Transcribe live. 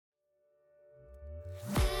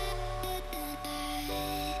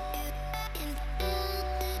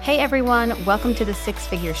Hey everyone, welcome to the Six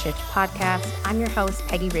Figure Shift podcast. I'm your host,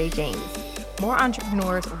 Peggy Ray James. More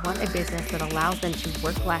entrepreneurs want a business that allows them to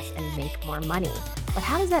work less and make more money. But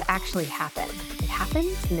how does that actually happen? It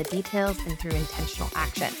happens in the details and through intentional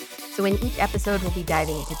action. So in each episode, we'll be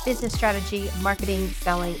diving into business strategy, marketing,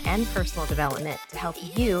 selling, and personal development to help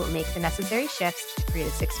you make the necessary shifts to create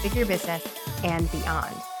a six-figure business and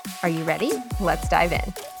beyond. Are you ready? Let's dive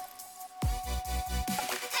in.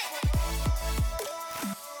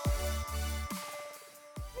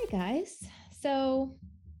 Guys. So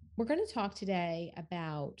we're going to talk today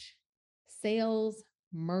about sales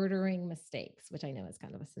murdering mistakes, which I know is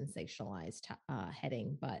kind of a sensationalized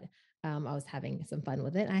heading, but I was having some fun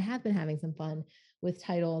with it. I have been having some fun with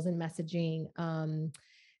titles and messaging.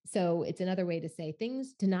 So it's another way to say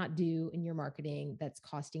things to not do in your marketing that's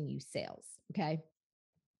costing you sales. Okay.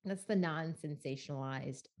 That's the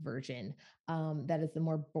non-sensationalized version. That is the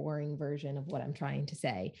more boring version of what I'm trying to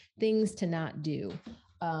say. Things to not do.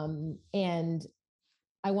 And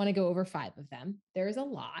I want to go over 5 of them. There's a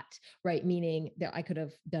lot, right? Meaning that I could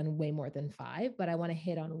have done way more than 5, but I want to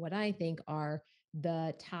hit on what I think are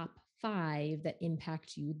the top 5 that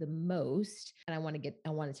impact you the most. And I wanted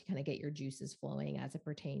to kind of get your juices flowing as it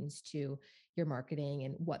pertains to your marketing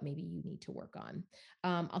and what maybe you need to work on.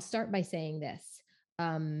 I'll start by saying this,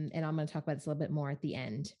 and I'm going to talk about this a little bit more at the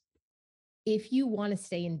end. If you want to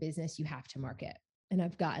stay in business, you have to market. And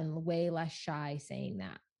I've gotten way less shy saying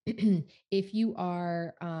that. if you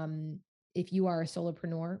are if you are a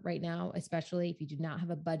solopreneur right now, especially if you do not have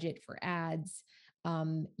a budget for ads,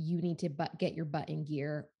 you need to get your butt in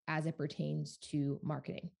gear as it pertains to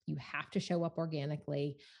marketing. You have to show up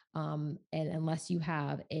organically. And unless you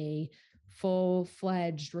have a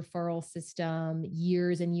full-fledged referral system,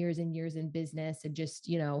 years and years and years in business, and just,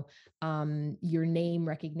 your name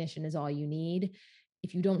recognition is all you need.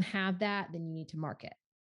 If you don't have that, then you need to market.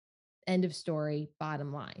 End of story,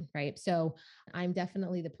 bottom line, right? So I'm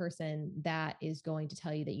definitely the person that is going to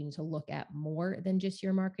tell you that you need to look at more than just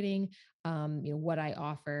your marketing. What I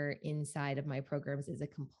offer inside of my programs is a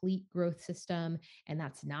complete growth system. And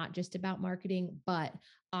that's not just about marketing, but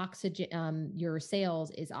oxygen. Your sales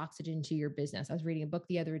is oxygen to your business. I was reading a book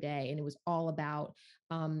the other day and it was all about,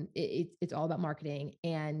 it's all about marketing.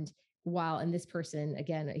 And this person,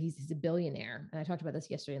 again, he's a billionaire. And I talked about this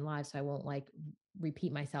yesterday in live, so I won't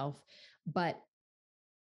repeat myself, but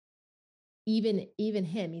even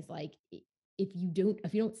him, he's like, if you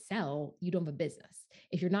don't sell, you don't have a business.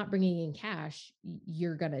 If you're not bringing in cash,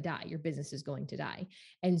 you're going to die. Your business is going to die.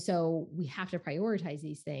 And so we have to prioritize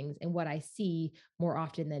these things. And what I see more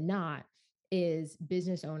often than not is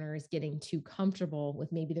business owners getting too comfortable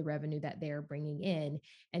with maybe the revenue that they're bringing in.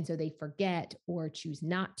 And so they forget or choose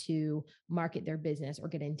not to market their business or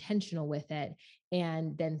get intentional with it.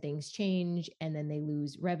 And then things change and then they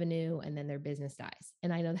lose revenue and then their business dies.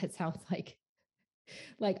 And I know that sounds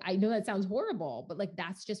I know that sounds horrible, but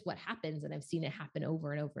that's just what happens. And I've seen it happen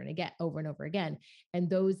over and over and again, over and over again. And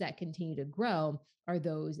those that continue to grow are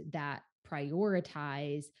those that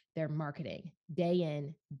prioritize their marketing day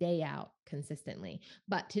in, day out consistently.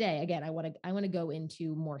 But today, again, I want to go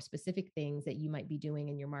into more specific things that you might be doing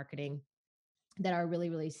in your marketing that are really,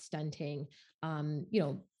 really stunting,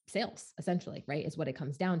 sales, essentially, right, is what it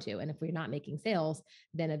comes down to. And if we're not making sales,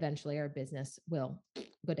 then eventually our business will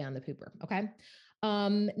go down the pooper. Okay.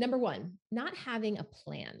 Number 1, not having a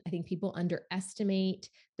plan. I think people underestimate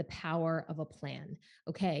the power of a plan.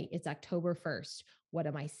 Okay, it's October 1st. What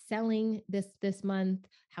am I selling this month?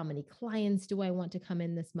 How many clients do I want to come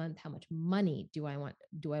in this month? How much money do I want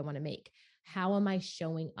to make? How am I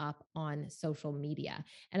showing up on social media?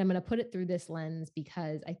 And I'm going to put it through this lens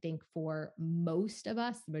because I think for most of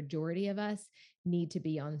us, the majority of us need to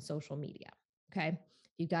be on social media. Okay.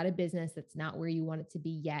 You've got a business that's not where you want it to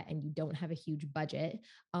be yet, and you don't have a huge budget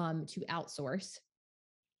to outsource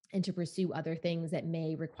and to pursue other things that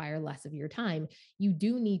may require less of your time, you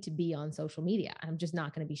do need to be on social media. I'm just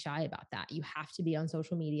not going to be shy about that. You have to be on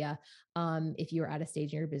social media if you're at a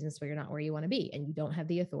stage in your business where you're not where you want to be and you don't have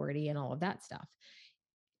the authority and all of that stuff.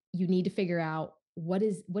 You need to figure out what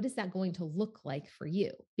is that going to look like for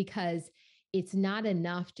you, because it's not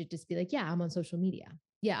enough to just be like, yeah, I'm on social media.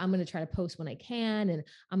 Yeah, I'm going to try to post when I can, and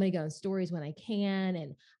I'm going to go on stories when I can,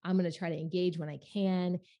 and I'm going to try to engage when I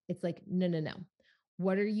can. It's like, no.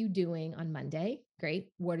 What are you doing on Monday? Great.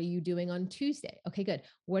 What are you doing on Tuesday? Okay, good.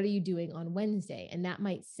 What are you doing on Wednesday? And that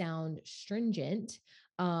might sound stringent,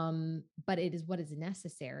 but it is what is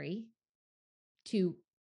necessary to,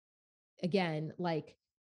 again,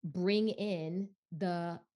 bring in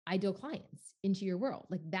the ideal clients into your world.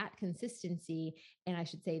 That consistency, and I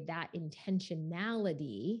should say that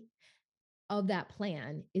intentionality of that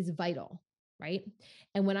plan is vital, right?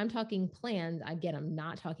 And when I'm talking plans, again, I'm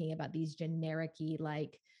not talking about these generic-y,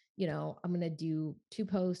 like, I'm going to do 2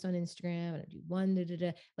 posts on Instagram, I'm going to do one, da, da,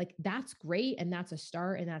 da. Like that's great. And that's a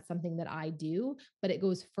start. And that's something that I do, but it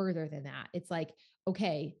goes further than that. It's like,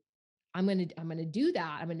 okay, I'm gonna do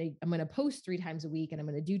that. I'm gonna post 3 times a week, and I'm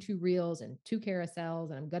gonna do 2 reels and 2 carousels,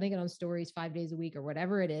 and I'm gonna get on stories 5 days a week or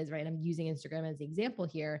whatever it is, right? And I'm using Instagram as the example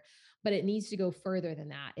here, but it needs to go further than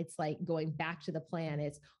that. It's like going back to the plan.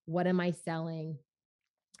 It's what am I selling?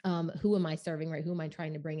 Who am I serving, right? Who am I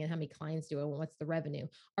trying to bring in? How many clients do I want? What's the revenue?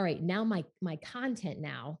 All right, now my content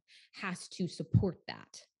now has to support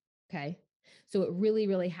that. Okay. So it really,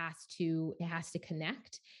 really has to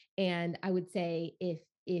connect. And I would say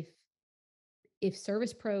if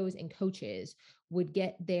service pros and coaches would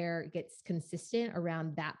gets consistent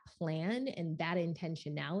around that plan and that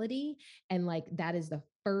intentionality, and like that is the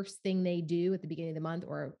first thing they do at the beginning of the month,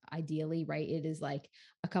 or ideally, right, it is like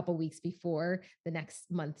a couple weeks before the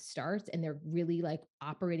next month starts, and they're really like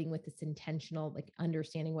operating with this intentional, like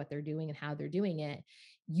understanding what they're doing and how they're doing it,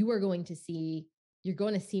 you're going to see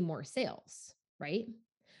more sales, right?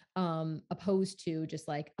 Opposed to just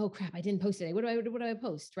like, oh crap, I didn't post today. What do I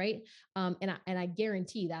post? Right. And I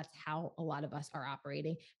guarantee that's how a lot of us are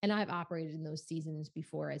operating. And I've operated in those seasons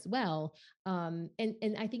before as well. And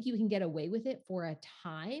I think you can get away with it for a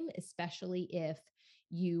time, especially if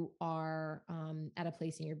you are at a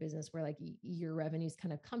place in your business where like your revenue is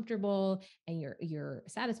kind of comfortable and you're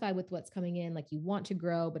satisfied with what's coming in, like you want to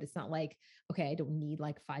grow, but it's not like, okay, I don't need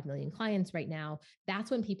like 5 million clients right now.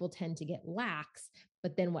 That's when people tend to get lax.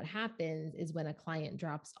 But then what happens is when a client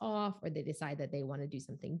drops off or they decide that they want to do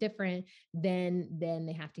something different, then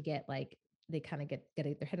they have to get like, they kind of get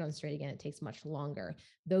their head on straight again. It takes much longer.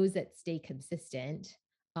 Those that stay consistent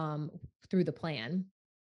um, through the plan,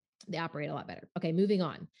 they operate a lot better. Okay, moving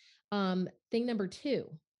on. Thing number 2,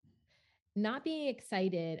 not being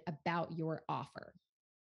excited about your offer.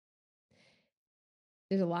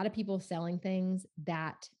 There's a lot of people selling things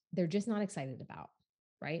that they're just not excited about,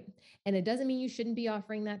 right? And it doesn't mean you shouldn't be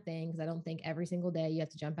offering that thing, because I don't think every single day you have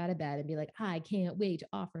to jump out of bed and be like, I can't wait to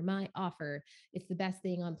offer my offer. It's the best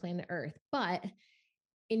thing on planet Earth. But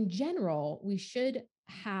in general, we should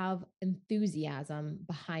have enthusiasm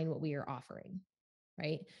behind what we are offering,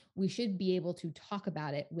 right? We should be able to talk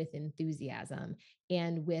about it with enthusiasm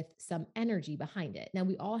and with some energy behind it. Now,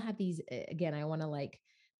 we all have these, again, I want to like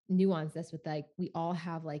nuance this with like, we all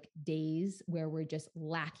have like days where we're just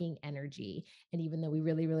lacking energy. And even though we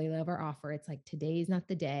really, really love our offer, it's like today's not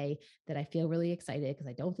the day that I feel really excited, because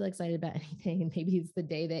I don't feel excited about anything. And maybe it's the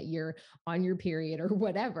day that you're on your period or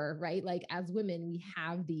whatever, right? Like as women, we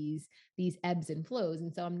have these ebbs and flows.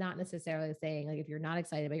 And so I'm not necessarily saying like if you're not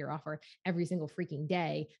excited about your offer every single freaking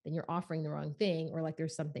day, then you're offering the wrong thing or like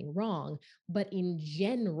there's something wrong. But in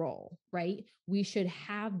general, right, we should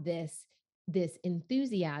have this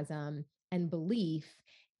enthusiasm and belief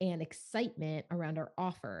and excitement around our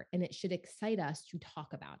offer, and it should excite us to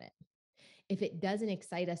talk about it. If it doesn't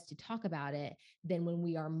excite us to talk about it, then when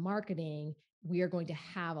we are marketing, we are going to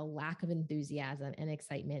have a lack of enthusiasm and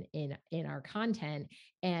excitement in our content,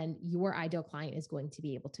 and your ideal client is going to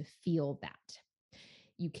be able to feel that.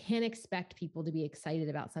 You can't expect people to be excited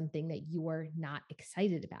about something that you are not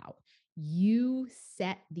excited about. You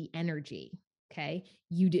set the energy. Okay.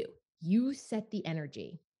 You do. You set the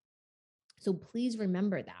energy. So please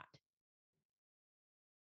remember that.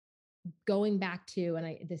 Going back to,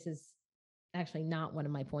 and this is actually not one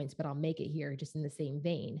of my points, but I'll make it here just in the same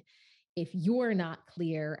vein. If you're not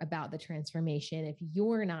clear about the transformation, if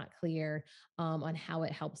you're not clear on how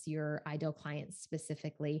it helps your ideal client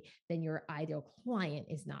specifically, then your ideal client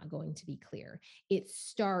is not going to be clear. It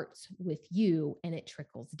starts with you and it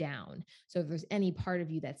trickles down. So if there's any part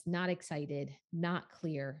of you that's not excited, not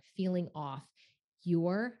clear, feeling off,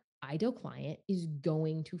 your ideal client is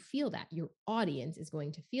going to feel that. Your audience is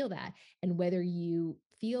going to feel that. And whether you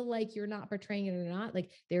feel like you're not portraying it or not,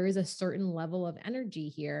 like there is a certain level of energy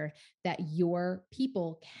here that your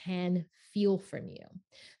people can feel from you.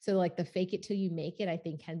 So like the fake it till you make it, I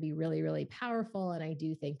think can be really, really powerful. And I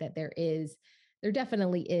do think that there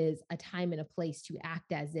definitely is a time and a place to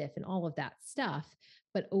act as if and all of that stuff.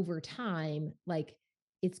 But over time, like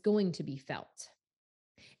it's going to be felt.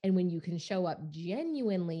 And when you can show up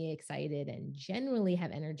genuinely excited and genuinely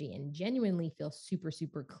have energy and genuinely feel super,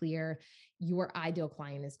 super clear, your ideal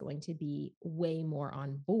client is going to be way more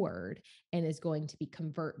on board and is going to be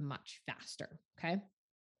convert much faster. Okay.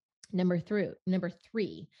 Number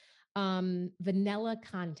three, vanilla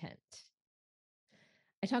content.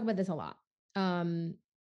 I talk about this a lot.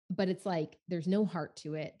 but it's like there's no heart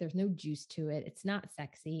to it, there's no juice to it, it's not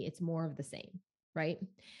sexy, it's more of the same, right?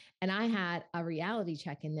 And I had a reality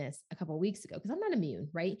check in this a couple of weeks ago because I'm not immune,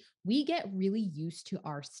 right? We get really used to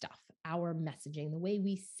our stuff, our messaging, the way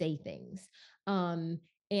we say things.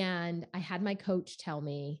 And I had my coach tell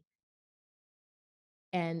me,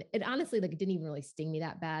 and it honestly, like, it didn't even really sting me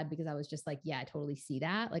that bad because I was just like, yeah, I totally see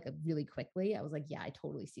that. Like, really quickly, I was like, yeah, I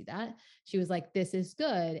totally see that. She was like, this is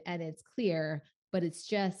good and it's clear, but it's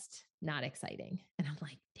just not exciting. And I'm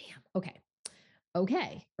like, damn,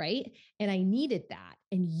 okay, right? And I needed that.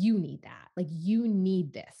 And you need that. Like, you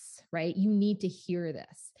need this, right? You need to hear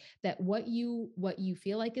this, that what you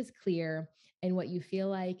feel like is clear and what you feel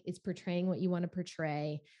like is portraying what you want to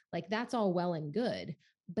portray, like, that's all well and good.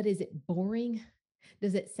 But is it boring?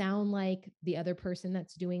 Does it sound like the other person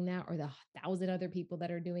that's doing that or the thousand other people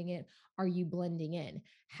that are doing it? Are you blending in?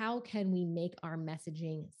 How can we make our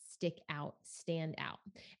messaging stick out, stand out?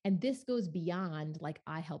 And this goes beyond like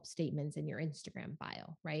I help statements in your Instagram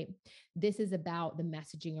bio, right? This is about the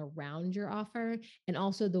messaging around your offer and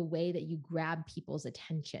also the way that you grab people's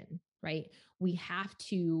attention, right? We have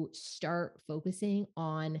to start focusing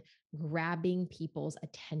on grabbing people's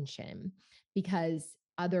attention because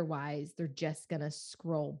otherwise they're just going to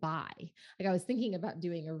scroll by. Like, I was thinking about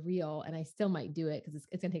doing a reel and I still might do it because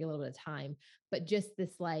it's going to take a little bit of time, but just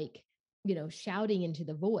this, like, shouting into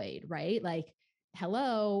the void, right? Like,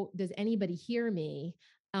 hello, does anybody hear me?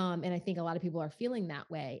 And I think a lot of people are feeling that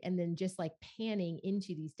way. And then just like panning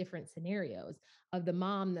into these different scenarios of the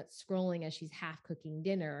mom that's scrolling as she's half cooking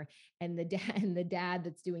dinner, and the dad and the dad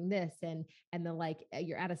that's doing this, and the, like,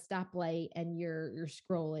 you're at a stoplight and you're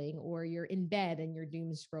scrolling, or you're in bed and you're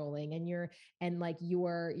doom scrolling, and you're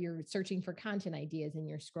searching for content ideas and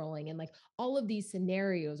you're scrolling, and like all of these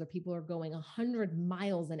scenarios where people are going 100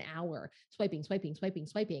 miles an hour, swiping, swiping, swiping,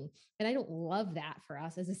 swiping. And I don't love that for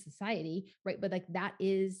us as a society, right? But like that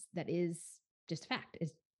is just fact.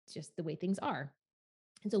 It's just the way things are.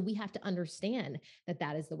 And so we have to understand that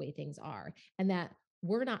that is the way things are, and that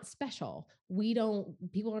we're not special. People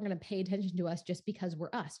aren't going to pay attention to us just because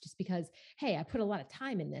we're us, just because, hey, I put a lot of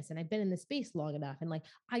time in this and I've been in this space long enough and like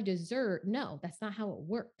I deserve. No, that's not how it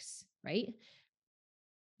works, right?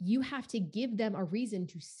 You have to give them a reason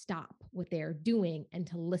to stop what they're doing and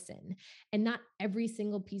to listen. And not every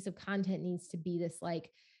single piece of content needs to be this,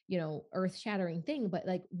 like, earth shattering thing. But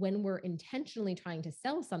like when we're intentionally trying to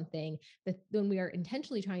sell something, that when we are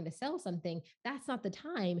intentionally trying to sell something, that's not the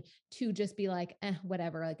time to just be like,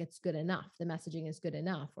 whatever, like it's good enough. The messaging is good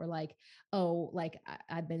enough. Or like, oh, like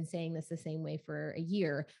I've been saying this the same way for a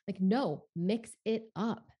year. Like, no, mix it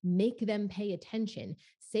up, make them pay attention,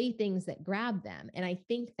 say things that grab them. And I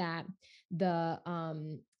think that the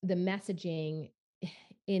messaging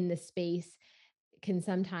in the space can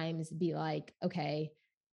sometimes be like, okay,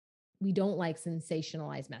 we don't like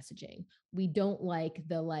sensationalized messaging. We don't like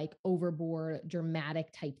the, like, overboard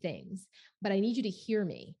dramatic type things. But I need you to hear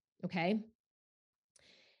me, okay?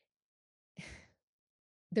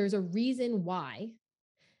 There's a reason why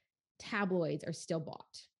tabloids are still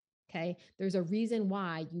bought. Okay. There's a reason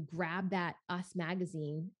why you grab that Us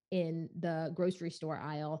magazine in the grocery store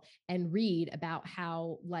aisle and read about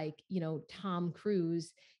how, like, Tom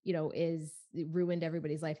Cruise, is ruined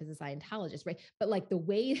everybody's life as a Scientologist, right? But like the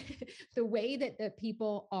way, the way that the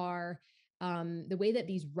people are, the way that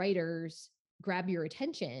these writers grab your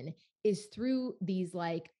attention is through these,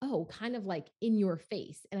 like, oh, kind of like in your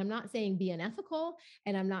face. And I'm not saying be unethical,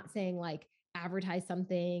 and I'm not saying like advertise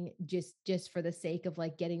something just for the sake of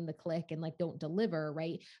like getting the click and like don't deliver,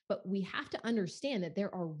 right? But we have to understand that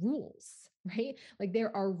there are rules, right? Like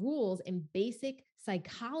there are rules in basic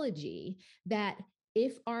psychology that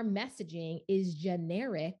if our messaging is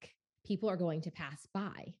generic, people are going to pass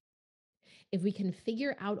by. If we can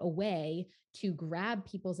figure out a way to grab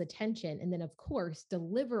people's attention and then of course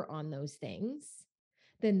deliver on those things,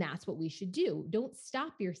 then that's what we should do. Don't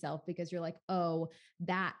stop yourself because you're like, oh,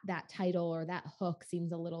 that title or that hook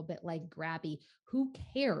seems a little bit like grabby. Who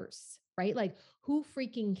cares? Right? Like, who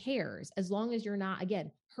freaking cares? As long as you're not,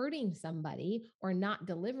 again, hurting somebody or not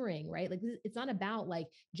delivering, right? Like, it's not about like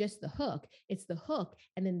just the hook. It's the hook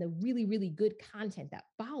and then the really, really good content that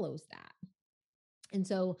follows that. And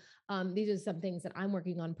so these are some things that I'm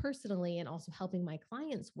working on personally and also helping my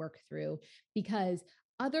clients work through, because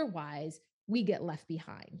otherwise we get left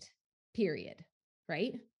behind, period.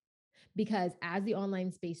 Right? because as the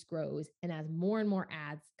online space grows and as more and more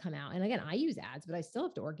ads come out, and again, I use ads, but I still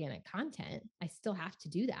have to organic content. I still have to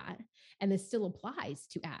do that. And this still applies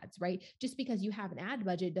to ads, right? Just because you have an ad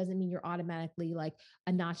budget doesn't mean you're automatically like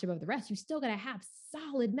a notch above the rest. You still got to have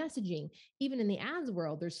solid messaging. Even in the ads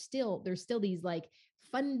world, there's still these like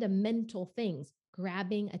fundamental things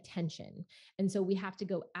grabbing attention. And so we have to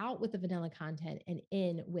go out with the vanilla content and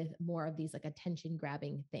in with more of these like attention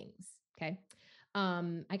grabbing things. Okay.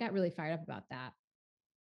 I got really fired up about that,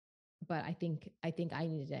 but I think I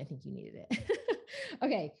needed it. I think you needed it.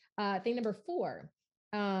 Okay. Thing number 4.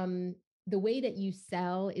 Um, the way that you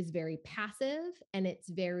sell is very passive and it's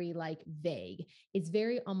very like vague. It's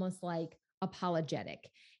very almost like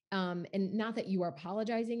apologetic. And not that you are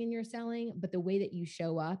apologizing in your selling, but the way that you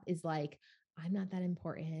show up is like, I'm not that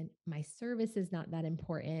important. My service is not that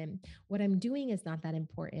important. What I'm doing is not that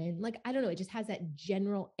important. Like, I don't know. It just has that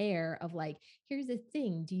general air of like, here's the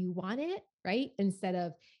thing. Do you want it? Right. Instead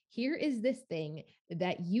of, here is this thing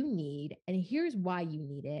that you need, and here's why you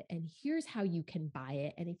need it, and here's how you can buy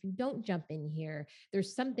it. And if you don't jump in here,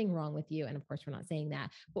 there's something wrong with you. And of course, we're not saying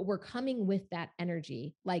that, but we're coming with that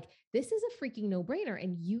energy. Like, this is a freaking no brainer,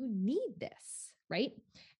 and you need this. Right.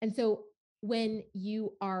 And so, when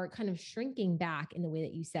you are kind of shrinking back in the way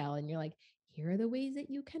that you sell, and you're like, here are the ways that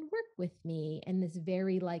you can work with me, and this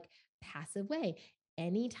very like passive way,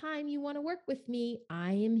 anytime you want to work with me,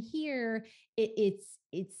 I am here. It's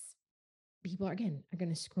people are again are going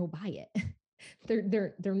to scroll by it.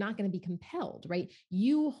 They're not going to be compelled, right?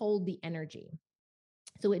 You hold the energy.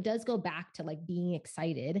 So it does go back to like being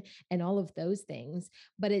excited and all of those things,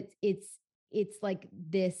 but it's like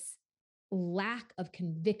this lack of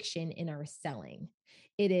conviction in our selling.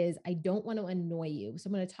 It is, I don't want to annoy you. So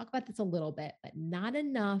I'm going to talk about this a little bit, but not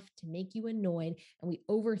enough to make you annoyed. And we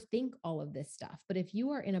overthink all of this stuff. But if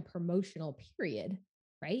you are in a promotional period,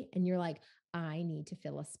 right, and you're like, I need to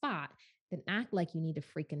fill a spot, then act like you need to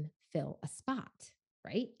freaking fill a spot,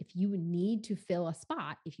 right? If you need to fill a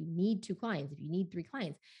spot, if you need 2 clients, if you need 3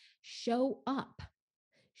 clients, show up.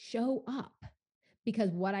 Show up.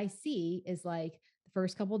 Because what I see is like the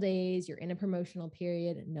first couple days, you're in a promotional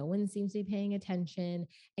period, no one seems to be paying attention,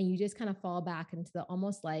 and you just kind of fall back into the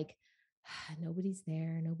almost like, nobody's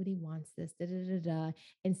there, nobody wants this, da da da da.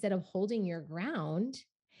 Instead of holding your ground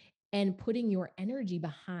and putting your energy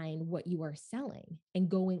behind what you are selling and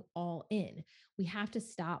going all in. We have to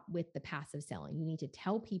stop with the passive selling. You need to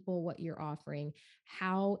tell people what you're offering,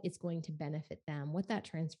 how it's going to benefit them, what that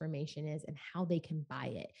transformation is, and how they can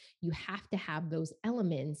buy it. You have to have those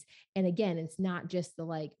elements. And again, it's not just the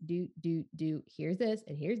like, do, here's this,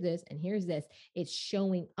 and here's this, and here's this. It's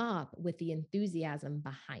showing up with the enthusiasm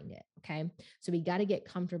behind it. Okay. So we got to get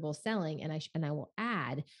comfortable selling. And I will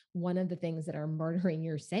add, one of the things that are murdering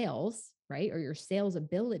your sales, right, or your sales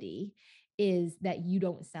ability is that you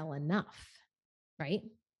don't sell enough, right?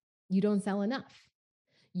 You don't sell enough.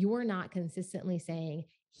 You're not consistently saying,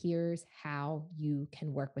 here's how you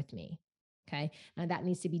can work with me. Okay. And that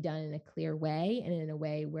needs to be done in a clear way and in a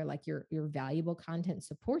way where like your valuable content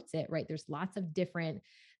supports it, right? There's lots of different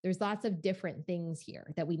things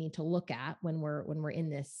here that we need to look at when we're in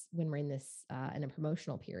this in a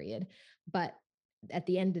promotional period. But at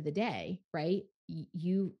the end of the day, right?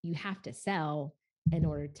 You have to sell in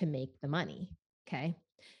order to make the money. Okay.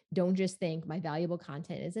 Don't just think my valuable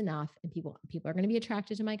content is enough and people are going to be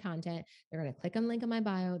attracted to my content. They're going to click on the link in my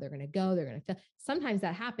bio. They're going to go, they're going to sometimes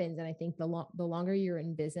that happens. And I think the longer you're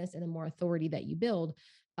in business and the more authority that you build,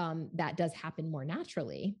 that does happen more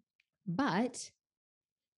naturally. But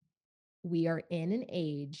we are in an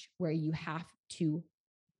age where you have to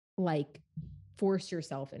like force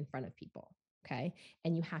yourself in front of people. Okay.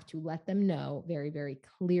 And you have to let them know very, very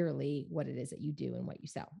clearly what it is that you do and what you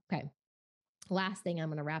sell. Okay. Last thing I'm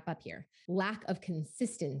going to wrap up here, lack of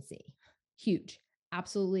consistency. Huge.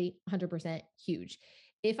 Absolutely 100% huge.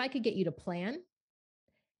 If I could get you to plan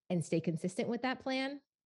and stay consistent with that plan,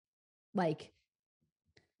 like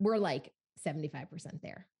we're like 75%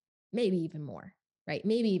 there, maybe even more, right?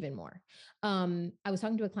 Maybe even more. I was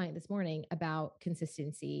talking to a client this morning about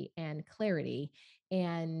consistency and clarity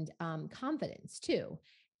and confidence too.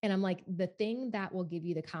 And I'm like, the thing that will give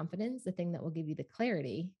you the confidence, the thing that will give you the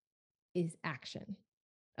clarity is action.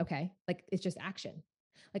 Okay. Like it's just action.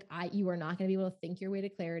 Like you are not going to be able to think your way to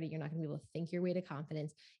clarity. You're not going to be able to think your way to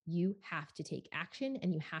confidence. You have to take action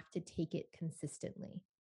and you have to take it consistently.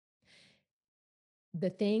 the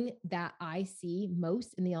thing that I see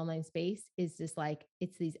most in the online space is just like,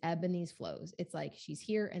 it's these ebb and these flows. It's like, she's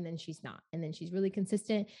here and then she's not. And then she's really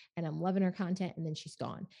consistent and I'm loving her content and then she's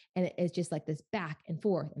gone. And it's just like this back and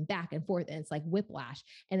forth and back and forth. And it's like whiplash,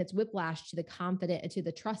 and it's whiplash to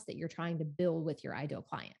the trust that you're trying to build with your ideal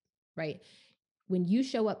client, right? When you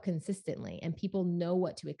show up consistently and people know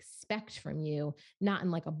what to expect from you, not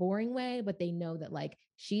in like a boring way, but they know that like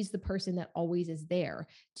she's the person that always is there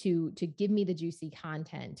to give me the juicy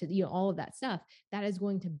content, to, you know, all of that stuff, that is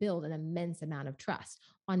going to build an immense amount of trust.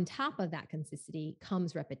 On top of that consistency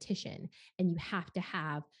comes repetition, and you have to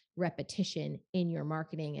have repetition in your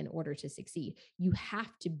marketing in order to succeed. You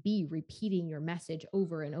have to be repeating your message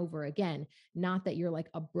over and over again. Not that you're like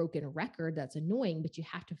a broken record that's annoying, but you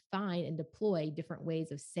have to find and deploy different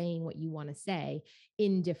ways of saying what you want to say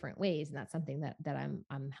in different ways. And that's something that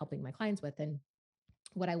I'm helping my clients with, and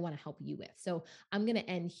what I want to help you with. So I'm going to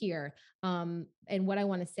end here. And what I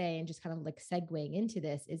want to say, and just kind of like segueing into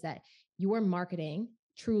this, is that your marketing,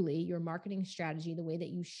 truly your marketing strategy, the way that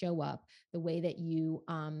you show up, the way that you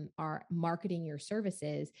are marketing your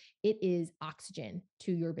services, it is oxygen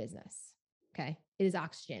to your business. Okay. It is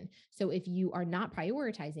oxygen. So if you are not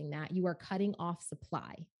prioritizing that, you are cutting off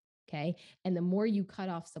supply. Okay. And the more you cut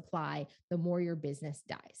off supply, the more your business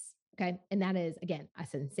dies. Okay. And that is, again, a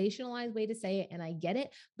sensationalized way to say it. And I get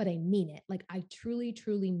it, but I mean it. Like, I truly,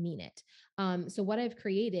 truly mean it. So what I've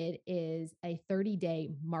created is a 30-day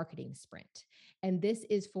marketing sprint. And this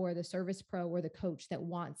is for the service pro or the coach that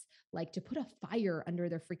wants like to put a fire under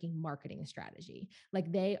their freaking marketing strategy.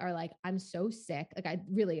 Like, they are like, I'm so sick.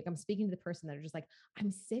 I'm speaking to the person that are just like, I'm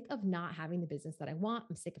sick of not having the business that I want.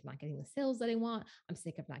 I'm sick of not getting the sales that I want. I'm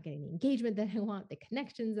sick of not getting the engagement that I want, the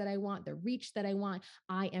connections that I want, the reach that I want.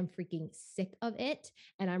 I am freaking sick of it,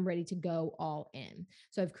 and I'm ready to go all in.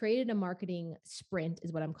 So I've created a marketing sprint,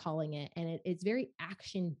 is what I'm calling it. And it's very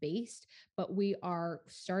action based, but we are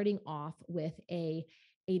starting off with an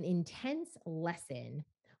intense lesson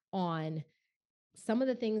on some of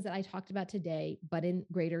the things that I talked about today, but in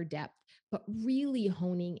greater depth, but really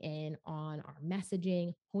honing in on our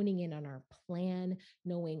messaging, honing in on our plan,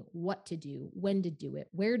 knowing what to do, when to do it,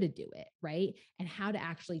 where to do it, right? And how to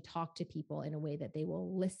actually talk to people in a way that they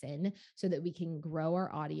will listen, so that we can grow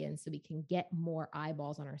our audience, so we can get more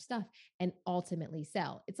eyeballs on our stuff and ultimately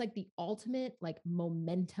sell. It's like the ultimate like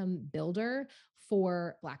momentum builder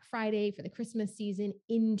for Black Friday, for the Christmas season,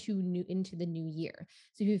 into the new year.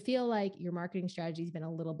 So if you feel like your marketing strategy has been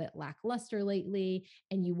a little bit lackluster lately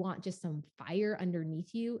and you want just some fire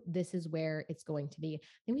underneath you, this is where it's going to be.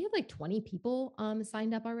 And we have like 20 people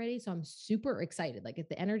signed up already. So I'm super excited. Like,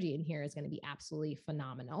 the energy in here is going to be absolutely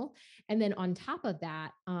phenomenal. And then on top of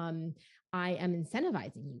that, I am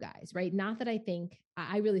incentivizing you guys, right? Not that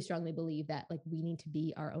I really strongly believe that like we need to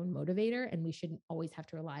be our own motivator and we shouldn't always have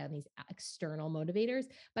to rely on these external motivators,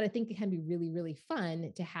 but I think it can be really, really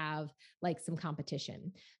fun to have like some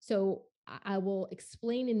competition. So I will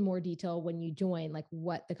explain in more detail when you join, like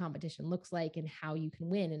what the competition looks like and how you can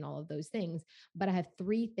win and all of those things. But I have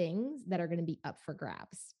 3 things that are going to be up for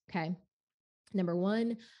grabs. Okay. Number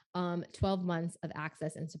 1, 12 months of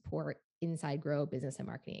access and support inside Grow Business and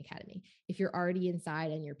Marketing Academy. If you're already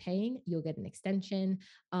inside and you're paying, you'll get an extension.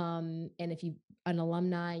 And if you're an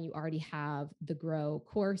alumni, you already have the Grow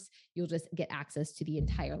course, you'll just get access to the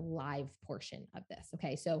entire live portion of this.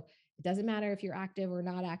 Okay. So it doesn't matter if you're active or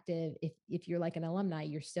not active. If you're like an alumni,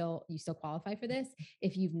 you still qualify for this.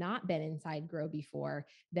 If you've not been inside Grow before,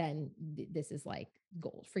 then this is like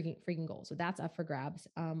gold, freaking gold. So that's up for grabs.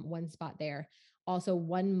 1 spot there. Also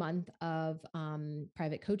 1 month of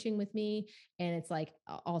private coaching with me. And it's like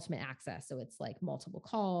ultimate access. So it's like multiple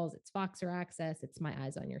calls, it's Voxer access, it's my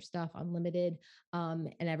eyes on your stuff, unlimited.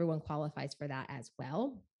 And everyone qualifies for that as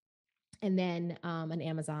well. And then an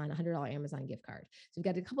Amazon, $100 Amazon gift card. So we've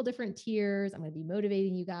got a couple different tiers. I'm going to be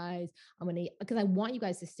motivating you guys. Because I want you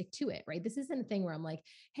guys to stick to it, right? This isn't a thing where I'm like,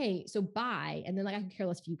 hey, so buy. And then like, I can care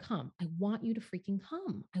less if you come. I want you to freaking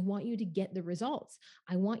come. I want you to get the results.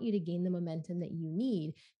 I want you to gain the momentum that you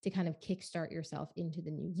need to kind of kickstart yourself into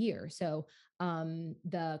the new year. So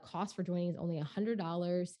the cost for joining is only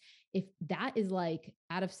 $100. If that is like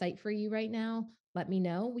out of sight for you right now, let me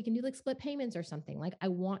know. We can do like split payments or something. Like, I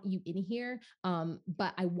want you in here,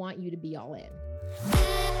 but I want you to be all in.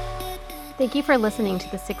 Thank you for listening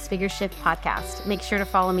to the 6 Figure Shift podcast. Make sure to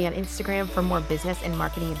follow me on Instagram for more business and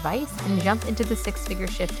marketing advice, and jump into the 6 Figure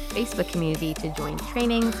Shift Facebook community to join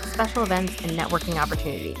trainings, special events, and networking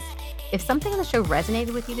opportunities. If something in the show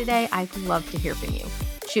resonated with you today, I'd love to hear from you.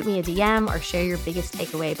 Shoot me a DM or share your biggest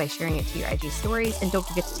takeaway by sharing it to your IG stories, and don't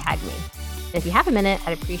forget to tag me. And if you have a minute,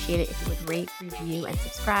 I'd appreciate it if you would rate, review, and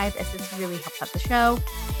subscribe, as this really helps out the show.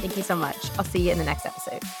 Thank you so much. I'll see you in the next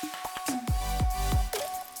episode.